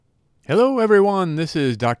Hello, everyone. This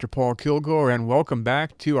is Dr. Paul Kilgore, and welcome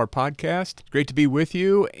back to our podcast. Great to be with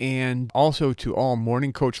you, and also to all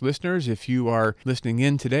Morning Coach listeners. If you are listening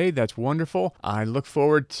in today, that's wonderful. I look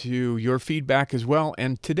forward to your feedback as well.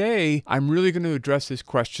 And today, I'm really going to address this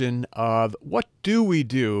question of what do we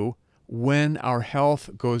do when our health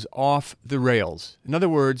goes off the rails? In other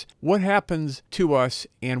words, what happens to us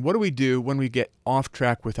and what do we do when we get off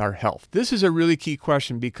track with our health? This is a really key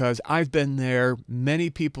question because I've been there. Many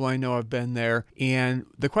people I know have been there. And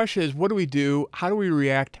the question is, what do we do? How do we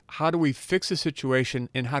react? How do we fix the situation?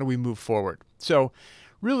 And how do we move forward? So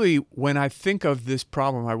really, when I think of this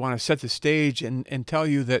problem, I want to set the stage and tell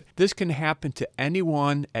you that this can happen to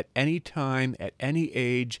anyone at any time, at any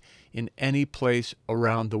age, in any place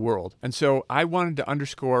around the world. And so I wanted to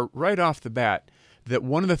underscore right off the bat that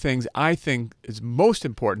one of the things I think is most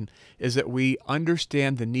important is that we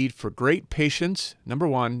understand the need for great patience, number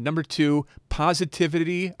one. Number two,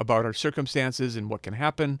 positivity about our circumstances and what can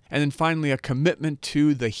happen. And then finally, a commitment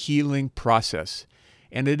to the healing process.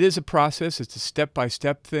 And it is a process. It's a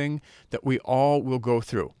step-by-step thing that we all will go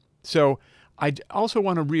through. So I also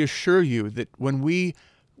want to reassure you that when we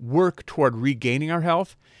work toward regaining our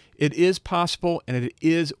health, it is possible and it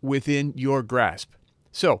is within your grasp.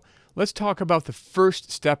 So let's talk about the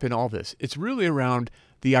first step in all this. It's really around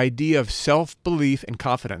the idea of self-belief and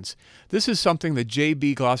confidence. This is something that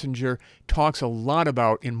J.B. Glossinger talks a lot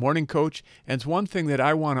about in Morning Coach, and it's one thing that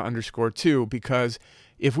I want to underscore too, because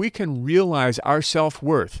if we can realize our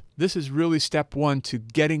self-worth, this is really step one to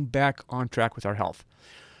getting back on track with our health.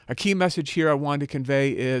 A key message here I want to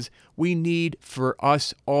convey is we need for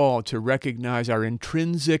us all to recognize our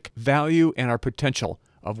intrinsic value and our potential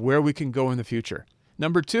of where we can go in the future.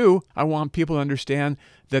 Number two, I want people to understand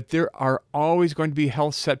that there are always going to be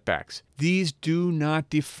health setbacks. These do not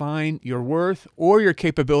define your worth or your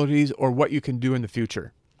capabilities or what you can do in the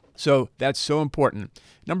future. So that's so important.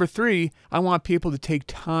 Number three, I want people to take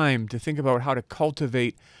time to think about how to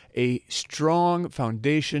cultivate a strong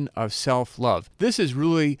foundation of self-love. This is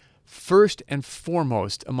really first and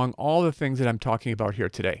foremost among all the things that I'm talking about here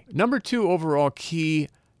today. Number two overall key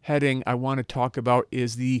heading I want to talk about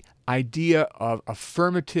is the idea of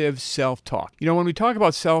affirmative self-talk. When we talk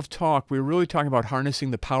about self-talk, we're really talking about harnessing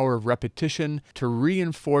the power of repetition to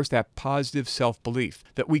reinforce that positive self-belief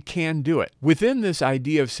that we can do it. Within this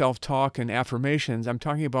idea of self-talk and affirmations, I'm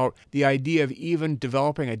talking about the idea of even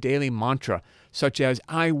developing a daily mantra, such as,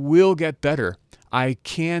 I will get better, I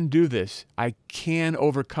can do this, I can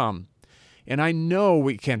overcome, and I know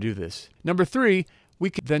we can do this. Number three, we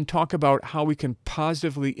can then talk about how we can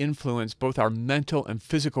positively influence both our mental and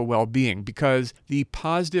physical well-being, because the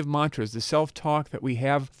positive mantras, the self-talk that we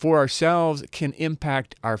have for ourselves can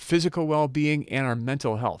impact our physical well-being and our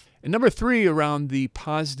mental health. And number three, around the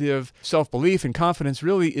positive self-belief and confidence,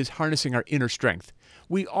 really is harnessing our inner strength.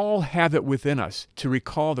 We all have it within us to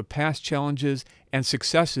recall the past challenges and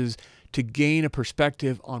successes to gain a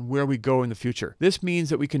perspective on where we go in the future. This means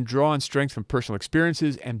that we can draw on strength from personal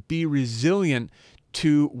experiences and be resilient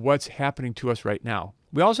to what's happening to us right now.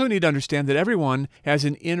 We also need to understand that everyone has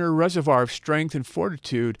an inner reservoir of strength and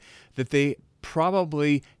fortitude that they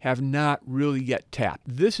probably have not really yet tapped.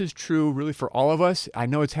 This is true really for all of us. I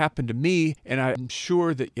know it's happened to me, and I'm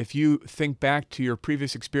sure that if you think back to your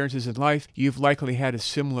previous experiences in life, you've likely had a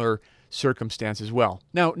similar circumstance as well.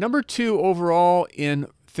 Now, number two overall in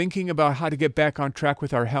thinking about how to get back on track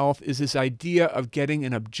with our health is this idea of getting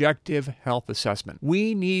an objective health assessment.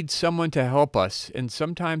 We need someone to help us, and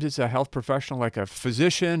sometimes it's a health professional like a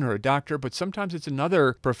physician or a doctor, but sometimes it's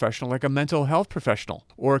another professional like a mental health professional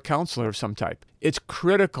or a counselor of some type. It's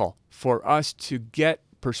critical for us to get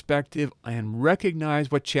perspective and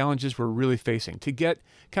recognize what challenges we're really facing, to get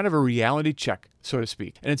kind of a reality check, so to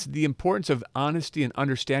speak. And it's the importance of honesty and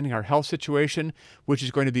understanding our health situation, which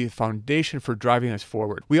is going to be the foundation for driving us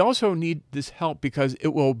forward. We also need this help because it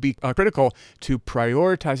will be critical to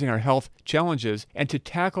prioritizing our health challenges and to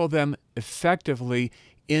tackle them effectively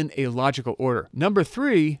in a logical order. Number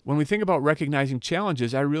three, when we think about recognizing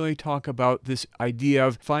challenges, I really talk about this idea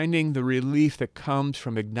of finding the relief that comes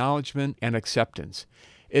from acknowledgement and acceptance.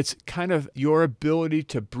 It's kind of your ability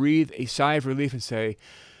to breathe a sigh of relief and say,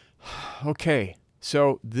 okay,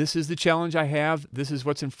 so this is the challenge I have. This is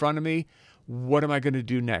what's in front of me. What am I going to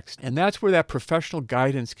do next? And that's where that professional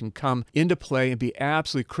guidance can come into play and be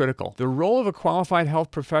absolutely critical. The role of a qualified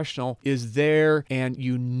health professional is there, and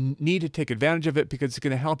you need to take advantage of it because it's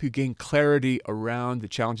going to help you gain clarity around the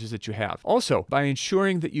challenges that you have. Also, by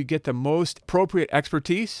ensuring that you get the most appropriate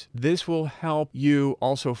expertise, this will help you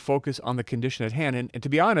also focus on the condition at hand. And to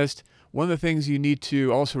be honest, one of the things you need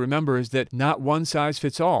to also remember is that not one size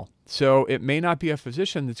fits all. So it may not be a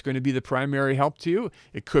physician that's going to be the primary help to you.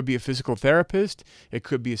 It could be a physical therapist. It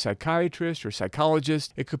could be a psychiatrist or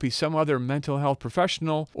psychologist. It could be some other mental health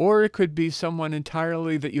professional, or it could be someone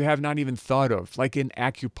entirely that you have not even thought of, like an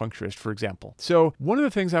acupuncturist, for example. So one of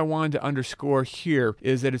the things I wanted to underscore here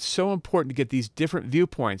is that it's so important to get these different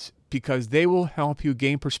viewpoints, because they will help you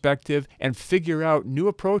gain perspective and figure out new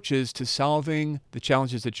approaches to solving the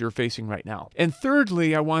challenges that you're facing right now. And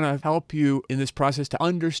thirdly, I want to help you in this process to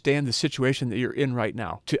understand the situation that you're in right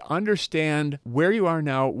now, to understand where you are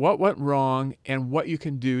now, what went wrong, and what you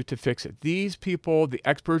can do to fix it. These people, the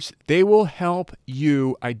experts, they will help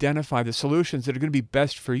you identify the solutions that are going to be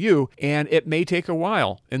best for you, and it may take a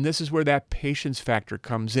while. And this is where that patience factor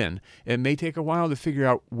comes in. It may take a while to figure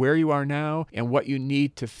out where you are now and what you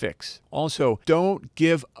need to fix. Also, don't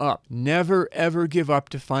give up. Never, ever give up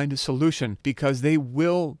to find a solution, because they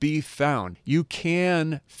will be found. You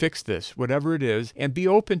can fix this, whatever it is, and be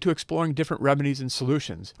open to exploring different remedies and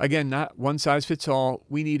solutions. Again, not one size fits all.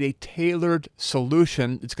 We need a tailored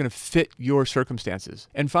solution that's going to fit your circumstances.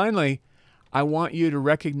 And finally, I want you to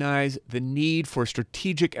recognize the need for a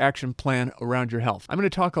strategic action plan around your health. I'm going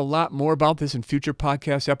to talk a lot more about this in future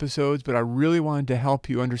podcast episodes, but I really wanted to help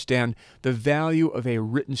you understand the value of a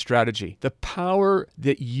written strategy, the power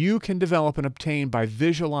that you can develop and obtain by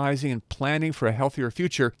visualizing and planning for a healthier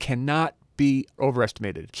future cannot be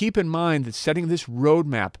overestimated. Keep in mind that setting this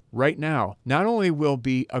roadmap right now not only will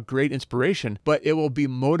be a great inspiration, but it will be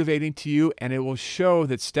motivating to you, and it will show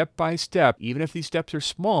that step by step, even if these steps are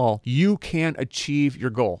small, you can achieve your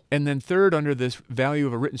goal. And then third, under this value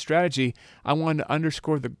of a written strategy, I wanted to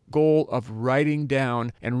underscore the goal of writing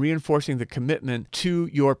down and reinforcing the commitment to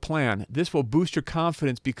your plan. This will boost your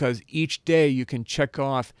confidence, because each day you can check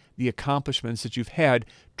off the accomplishments that you've had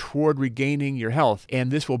toward regaining your health.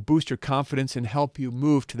 And this will boost your confidence and help you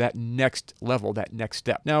move to that next level, that next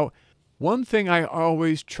step. Now, one thing I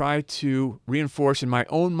always try to reinforce in my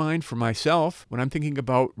own mind for myself when I'm thinking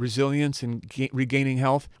about resilience and regaining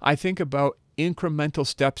health, I think about incremental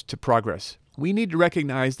steps to progress. We need to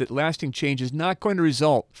recognize that lasting change is not going to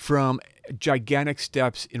result from gigantic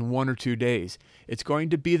steps in 1 or 2 days. It's going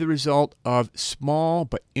to be the result of small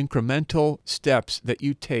but incremental steps that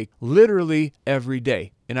you take literally every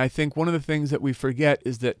day. And I think one of the things that we forget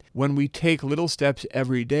is that when we take little steps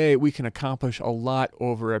every day, we can accomplish a lot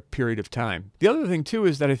over a period of time. The other thing, too,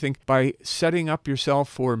 is that I think by setting up yourself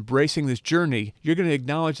for embracing this journey, you're going to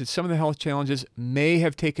acknowledge that some of the health challenges may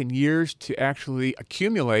have taken years to actually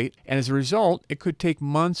accumulate. And as a result, it could take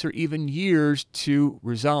months or even years to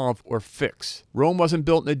resolve or fix. Rome wasn't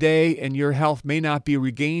built in a day, and your health may not be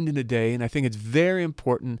regained in a day. And I think it's very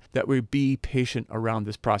important that we be patient around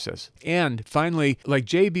this process. And finally, like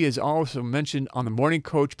JB has also mentioned on the Morning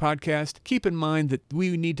Coach podcast, keep in mind that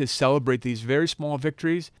we need to celebrate these very small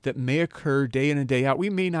victories that may occur day in and day out. We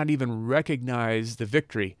may not even recognize the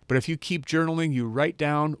victory, but if you keep journaling, you write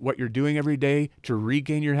down what you're doing every day to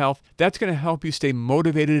regain your health, that's going to help you stay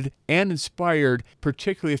motivated and inspired,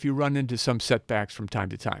 particularly if you run into some setbacks from time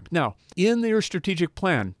to time. Now, in your strategic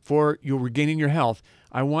plan for your regaining your health,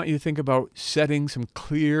 I want you to think about setting some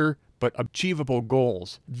clear but achievable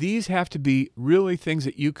goals. These have to be really things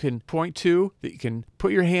that you can point to, that you can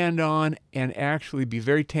put your hand on and actually be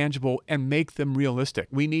very tangible and make them realistic.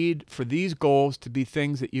 We need for these goals to be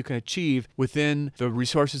things that you can achieve within the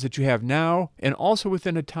resources that you have now and also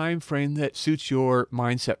within a time frame that suits your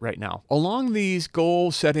mindset right now. Along these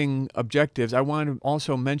goal-setting objectives, I want to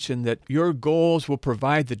also mention that your goals will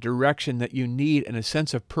provide the direction that you need and a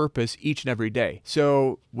sense of purpose each and every day.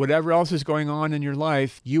 So whatever else is going on in your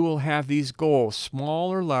life, you will have these goals,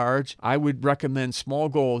 small or large. I would recommend small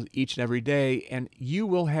goals each and every day, and you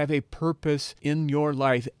will have a purpose in your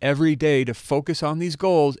life every day to focus on these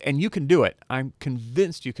goals, and you can do it. I'm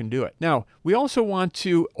convinced you can do it. Now, we also want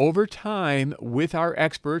to, over time, with our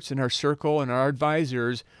experts in our circle and our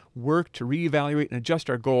advisors, work to reevaluate and adjust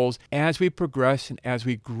our goals as we progress and as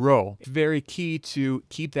we grow. It's very key to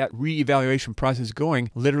keep that reevaluation process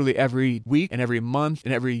going literally every week and every month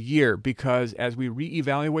and every year, because as we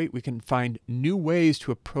reevaluate, we can find new ways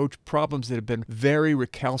to approach problems that have been very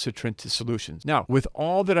recalcitrant to solutions. Now, with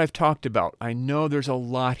all that I've talked about, I know there's a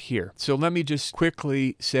lot here. So let me just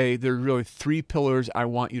quickly say there are really 3 pillars I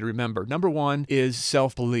want you to remember. Number 1 is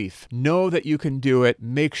self-belief. Know that you can do it.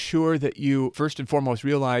 Make sure that you, first and foremost,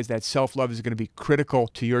 realize that self-love is going to be critical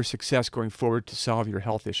to your success going forward to solve your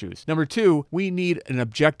health issues. Number 2, we need an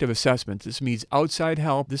objective assessment. This means outside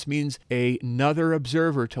help. This means another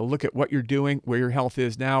observer to look at what you're doing, where your health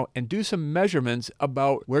is now, and do some measurements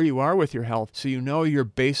about where you are with your health so you know your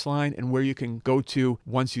baseline and where you can go to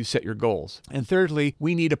once you set your goals. And thirdly,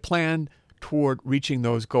 we need a plan toward reaching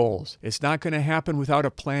those goals. It's not going to happen without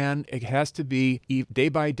a plan. It has to be day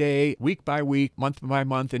by day, week by week, month by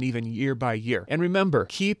month, and even year by year. And remember,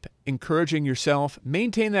 keep encouraging yourself,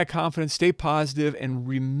 maintain that confidence, stay positive, and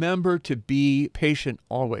remember to be patient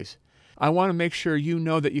always. I want to make sure you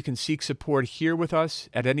know that you can seek support here with us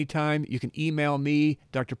at any time. You can email me,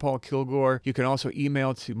 Dr. Paul Kilgore. You can also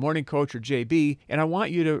email to Morning Coach or JB. And I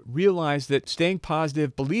want you to realize that staying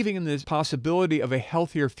positive, believing in this possibility of a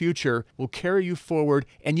healthier future will carry you forward,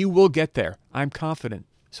 and you will get there. I'm confident.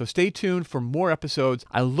 So stay tuned for more episodes.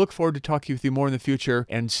 I look forward to talking with you more in the future,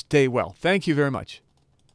 and stay well. Thank you very much.